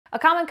A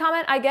common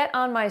comment I get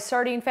on my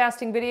sardine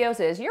fasting videos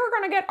is, you're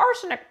gonna get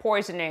arsenic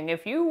poisoning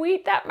if you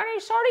eat that many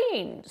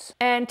sardines.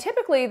 And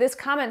typically this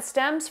comment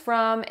stems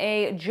from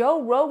a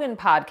Joe Rogan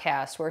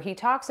podcast where he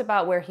talks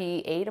about where he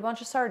ate a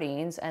bunch of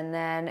sardines and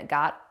then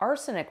got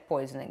arsenic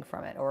poisoning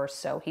from it, or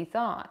so he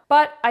thought.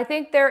 But I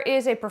think there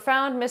is a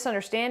profound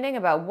misunderstanding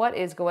about what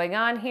is going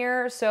on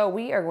here, so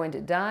we are going to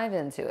dive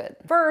into it.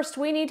 First,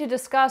 we need to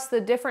discuss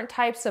the different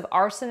types of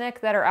arsenic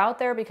that are out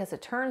there, because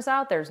it turns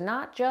out there's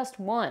not just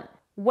one.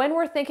 When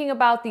we're thinking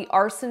about the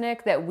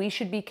arsenic that we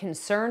should be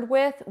concerned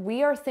with,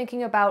 we are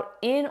thinking about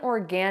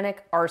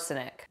inorganic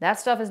arsenic. That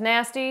stuff is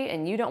nasty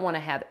and you don't want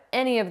to have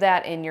any of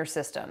that in your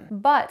system.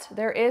 But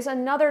there is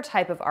another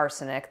type of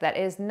arsenic that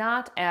is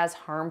not as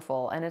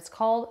harmful, and it's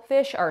called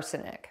fish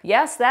arsenic.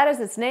 Yes, that is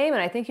its name,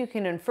 and I think you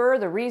can infer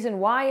the reason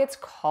why it's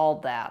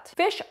called that.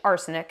 Fish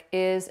arsenic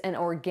is an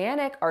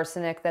organic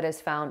arsenic that is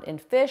found in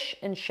fish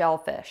and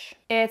shellfish.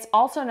 It's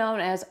also known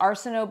as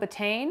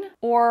arsenobutane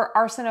or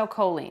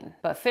arsenocholine,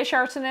 but fish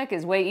arsenic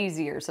is way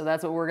easier, so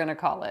that's what we're gonna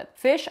call it.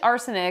 Fish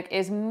arsenic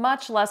is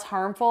much less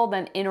harmful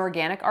than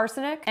inorganic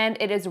arsenic, and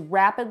it is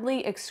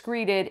rapidly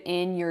excreted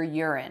in your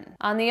urine.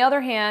 On the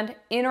other hand,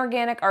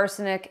 inorganic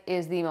arsenic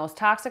is the most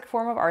toxic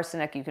form of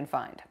arsenic you can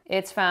find.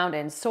 It's found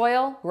in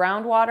soil,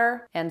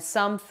 groundwater, and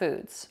some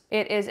foods.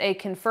 It is a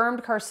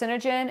confirmed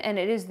carcinogen, and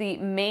it is the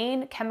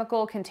main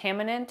chemical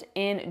contaminant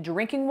in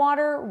drinking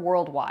water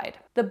worldwide.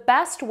 The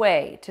best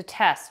way to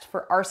test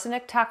for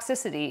arsenic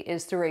toxicity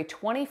is through a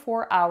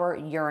 24-hour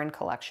urine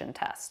collection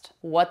test.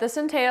 What this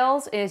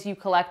entails is you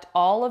collect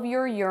all of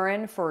your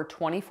urine for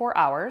 24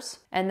 hours,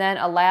 and then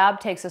a lab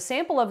takes a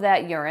sample of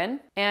that urine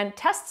and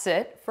tests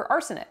it for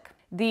arsenic.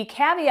 The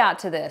caveat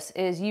to this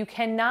is you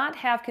cannot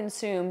have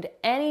consumed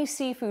any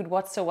seafood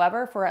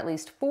whatsoever for at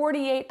least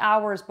 48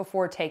 hours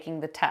before taking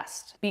the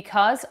test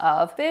because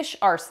of fish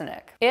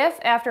arsenic. If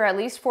after at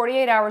least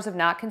 48 hours of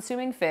not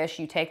consuming fish,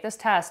 you take this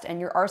test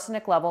and your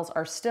arsenic levels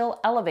are still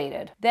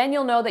elevated, then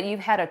you'll know that you've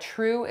had a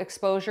true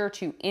exposure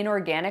to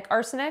inorganic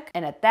arsenic,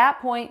 and at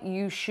that point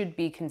you should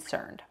be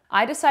concerned.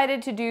 I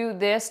decided to do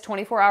this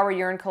 24-hour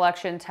urine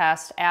collection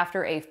test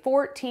after a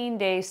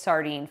 14-day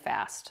sardine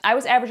fast. I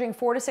was averaging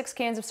 4 to 6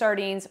 cans of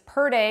sardines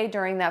per day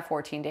during that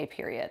 14-day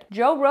period.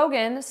 Joe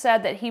Rogan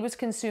said that he was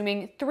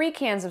consuming 3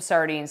 cans of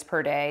sardines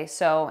per day,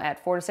 so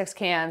at 4 to 6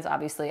 cans,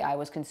 obviously I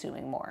was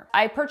consuming more.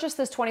 I purchased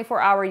this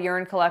 24-hour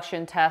urine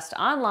collection test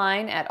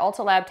online at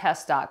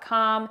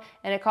altalabtest.com,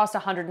 and it cost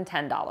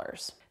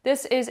 $110.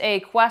 This is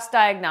a Quest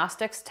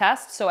Diagnostics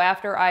test, so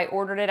after I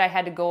ordered it, I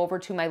had to go over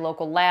to my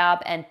local lab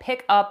and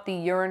pick up the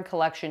urine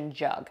collection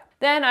jug.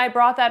 Then I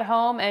brought that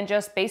home and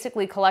just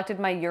basically collected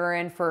my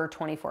urine for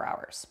 24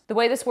 hours. The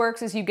way this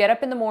works is you get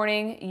up in the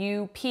morning,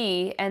 you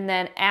pee, and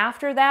then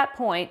after that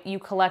point, you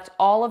collect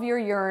all of your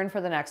urine for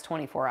the next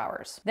 24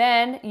 hours.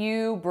 Then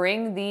you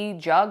bring the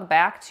jug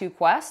back to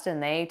Quest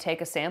and they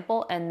take a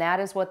sample, and that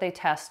is what they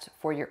test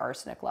for your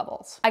arsenic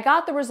levels. I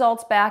got the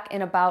results back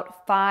in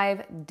about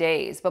 5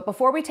 days, but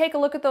before we take a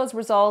look at those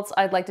results,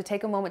 I'd like to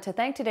take a moment to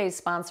thank today's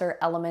sponsor,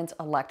 Element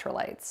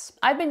Electrolytes.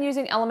 I've been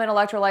using Element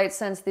Electrolytes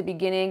since the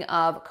beginning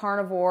of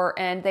carnivore,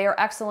 and they are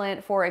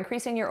excellent for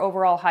increasing your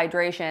overall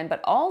hydration,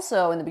 but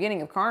also in the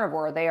beginning of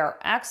carnivore, they are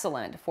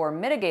excellent for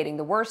mitigating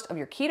the worst of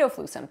your keto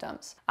flu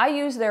symptoms. I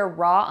use their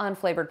raw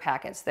unflavored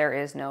packets. There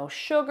is no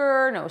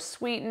sugar, no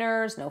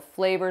sweeteners, no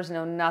flavors,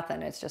 no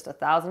nothing. It's just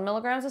 1,000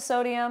 milligrams of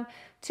sodium,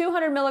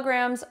 200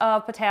 milligrams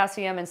of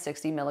potassium, and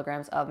 60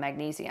 milligrams of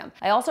magnesium.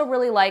 I also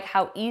really like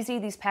how easy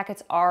these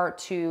packets are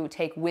to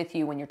take with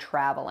you when you're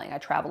traveling. I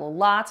travel a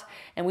lot,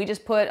 and we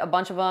just put a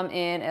bunch of them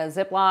in a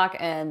Ziploc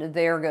and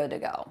they're good to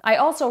go. I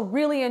also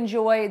really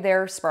enjoy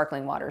their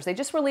sparkling waters. They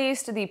just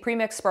released the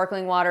pre-mixed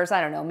sparkling waters, I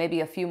don't know,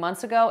 maybe a few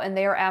months ago, and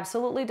they are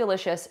absolutely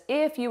delicious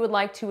if you would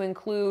like to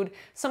include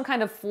some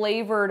kind of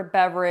flavored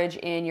beverage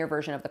in your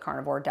version of the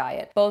carnivore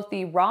diet. Both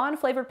the raw and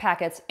flavored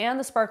packets and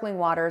the sparkling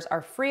waters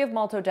are free of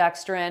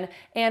maltodextrin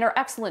and are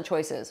excellent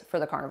choices for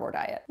the carnivore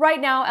diet. Right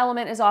now,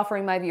 Element is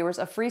offering my viewers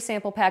a free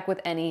sample pack with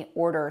any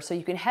order, so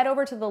you can head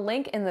over to the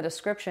link in the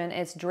description.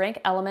 It's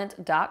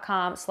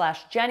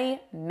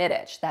drinkelement.com/Jenny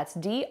Mitich. That's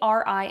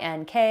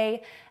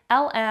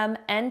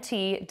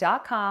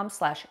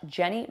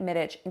DRINKLMNT.com/Jenny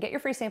Mitich and get your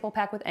free sample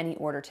pack with any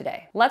order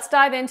today. Let's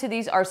dive into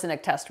these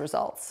arsenic test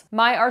results.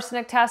 My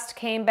arsenic test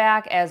came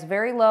back as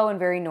very low and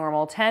very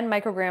normal, 10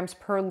 micrograms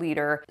per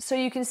liter. So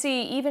you can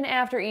see, even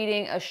after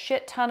eating a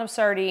shit ton of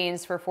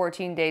sardines for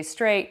 14 days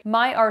straight,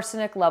 my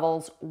arsenic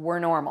levels were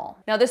normal.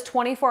 Now, this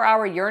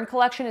 24-hour urine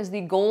collection is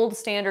the gold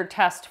standard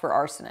test for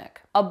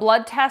arsenic. A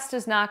blood test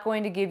is not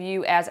going to give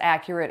you as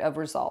accurate of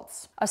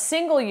results. A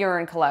single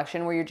urine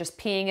collection, where you're just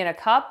peeing in a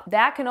cup,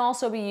 that can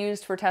also be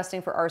used for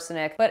testing for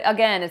arsenic, but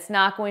again, it's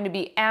not going to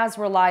be as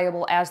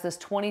reliable as this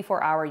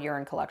 24-hour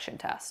urine collection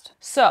test.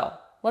 So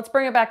let's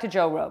bring it back to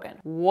Joe Rogan.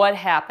 What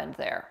happened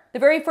there? The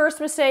very first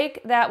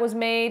mistake that was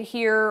made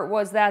here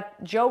was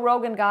that Joe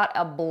Rogan got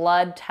a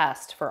blood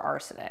test for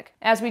arsenic.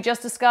 As we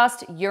just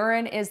discussed,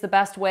 urine is the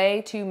best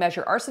way to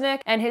measure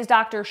arsenic, and his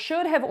doctor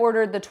should have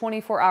ordered the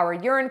 24-hour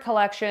urine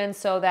collection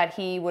so that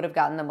he would have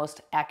gotten the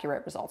most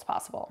accurate results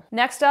possible.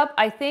 Next up,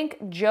 I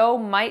think Joe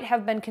might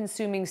have been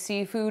consuming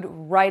seafood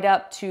right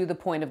up to the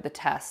point of the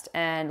test.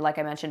 And like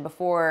I mentioned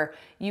before,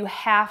 you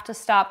have to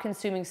stop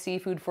consuming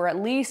seafood for at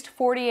least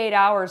 48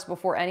 hours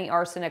before any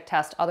arsenic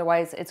test,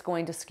 otherwise it's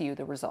going to skew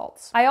the results.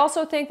 I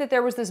also think that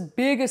there was this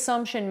big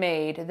assumption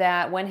made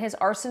that when his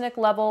arsenic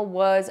level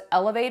was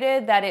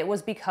elevated, that it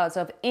was because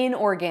of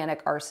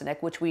inorganic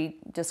arsenic, which we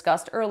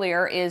discussed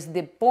earlier is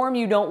the form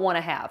you don't want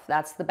to have.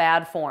 That's the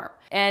bad form.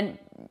 And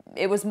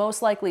it was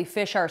most likely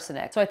fish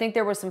arsenic. So I think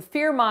there was some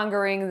fear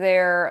mongering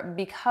there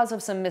because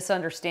of some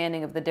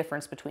misunderstanding of the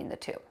difference between the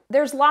two.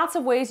 There's lots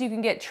of ways you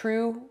can get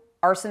true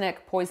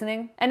arsenic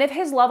poisoning. And if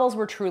his levels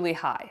were truly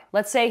high,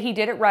 let's say he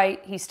did it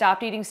right, he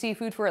stopped eating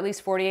seafood for at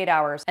least 48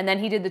 hours, and then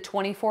he did the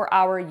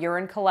 24-hour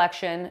urine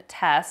collection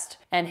test,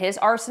 and his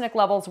arsenic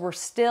levels were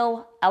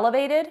still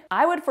elevated,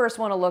 I would first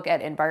want to look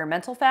at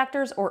environmental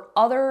factors or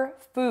other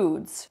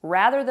foods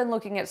rather than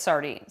looking at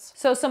sardines.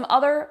 So some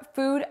other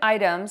food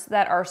items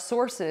that are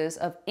sources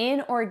of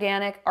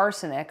inorganic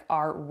arsenic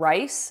are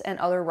rice and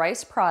other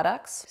rice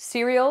products,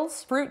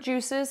 cereals, fruit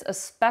juices,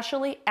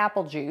 especially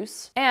apple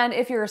juice, and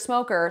if you're a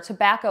smoker,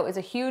 tobacco is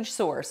a huge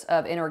source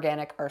of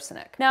inorganic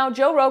arsenic. Now,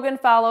 Joe Rogan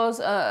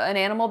follows an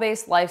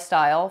animal-based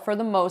lifestyle for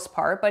the most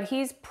part, but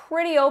he's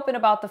pretty open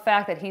about the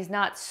fact that he's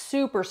not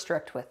super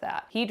strict with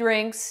that. He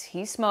drinks,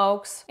 he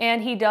smokes,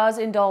 and he does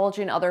indulge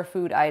in other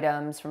food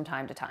items from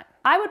time to time.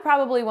 I would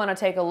probably want to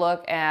take a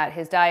look at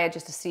his diet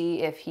just to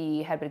see if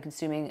he had been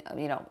consuming,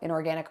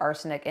 inorganic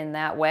arsenic in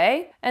that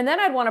way. And then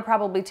I'd want to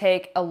probably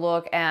take a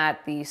look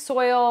at the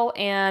soil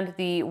and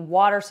the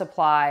water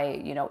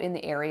supply, in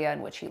the area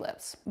in which he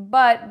lives.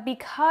 But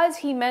because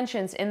he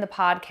mentions in the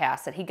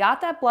podcast that he got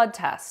that blood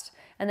test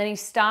and then he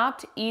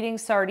stopped eating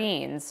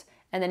sardines,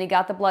 and then he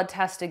got the blood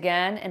test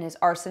again and his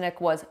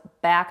arsenic was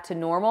back to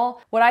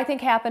normal. What I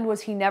think happened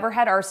was he never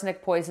had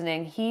arsenic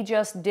poisoning. He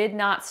just did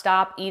not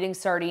stop eating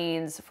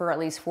sardines for at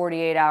least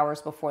 48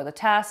 hours before the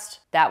test.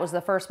 That was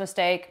the first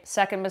mistake.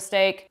 Second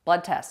mistake,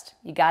 blood test.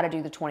 You gotta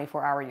do the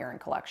 24-hour urine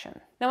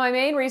collection. Now, my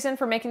main reason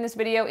for making this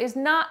video is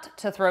not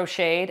to throw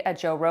shade at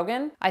Joe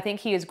Rogan. I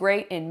think he is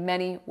great in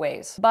many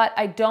ways, but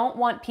I don't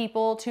want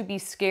people to be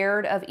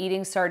scared of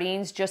eating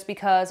sardines just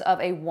because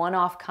of a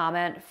one-off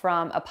comment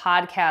from a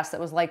podcast that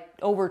was like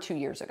over 2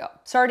 years ago.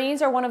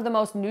 Sardines are one of the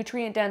most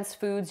nutrient-dense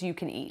foods you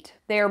can eat.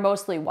 They are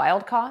mostly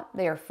wild-caught.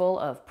 They are full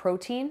of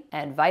protein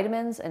and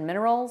vitamins and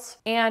minerals,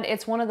 and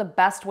it's one of the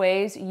best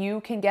ways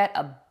you can get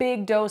a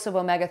big dose of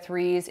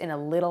omega-3s in a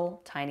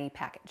little tiny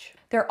package.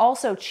 They're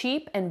also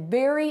cheap and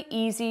very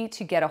easy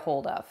to get a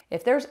hold of.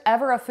 If there's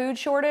ever a food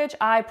shortage,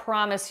 I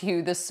promise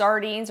you the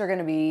sardines are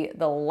gonna be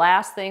the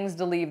last things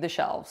to leave the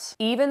shelves,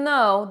 even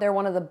though they're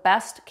one of the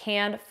best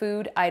canned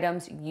food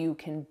items you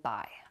can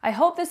buy. I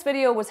hope this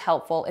video was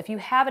helpful. If you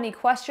have any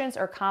questions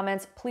or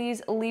comments,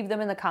 please leave them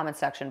in the comment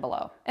section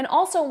below. And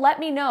also let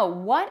me know,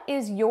 what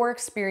is your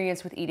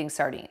experience with eating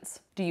sardines?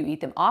 Do you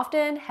eat them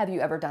often? Have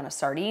you ever done a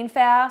sardine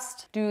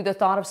fast? Do the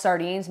thought of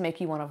sardines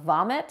make you want to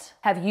vomit?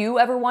 Have you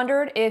ever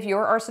wondered if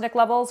your arsenic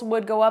levels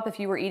would go up if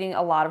you were eating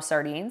a lot of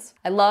sardines?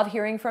 I love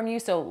hearing from you,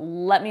 so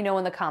let me know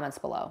in the comments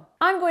below.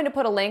 I'm going to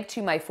put a link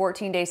to my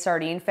 14-day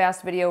sardine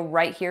fast video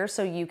right here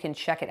so you can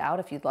check it out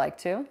if you'd like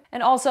to.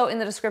 And also in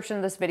the description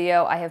of this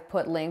video, I have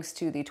put links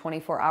to the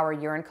 24-hour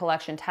urine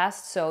collection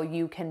test so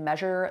you can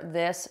measure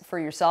this for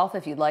yourself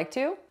if you'd like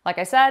to. Like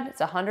I said,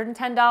 it's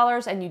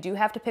 $110 and you do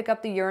have to pick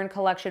up the urine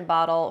collection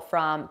bottle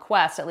from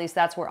Quest. At least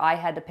that's where I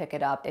had to pick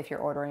it up if you're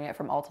ordering it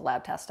from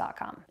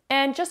ultralabtest.com.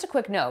 And just a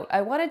quick note,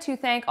 I wanted to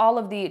thank all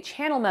of the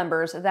channel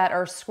members that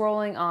are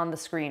scrolling on the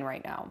screen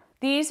right now.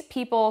 These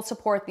people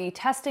support the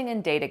testing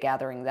and data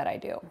gathering that I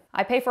do.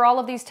 I pay for all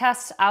of these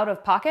tests out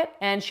of pocket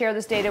and share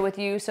this data with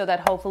you so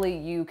that hopefully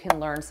you can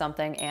learn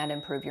something and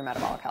improve your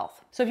metabolic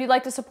health. So if you'd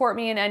like to support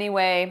me in any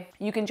way,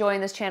 you can join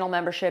this channel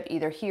membership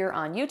either here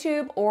on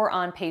YouTube or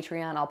on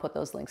Patreon. I'll put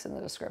those links in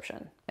the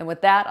description. And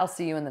with that, I'll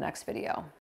see you in the next video.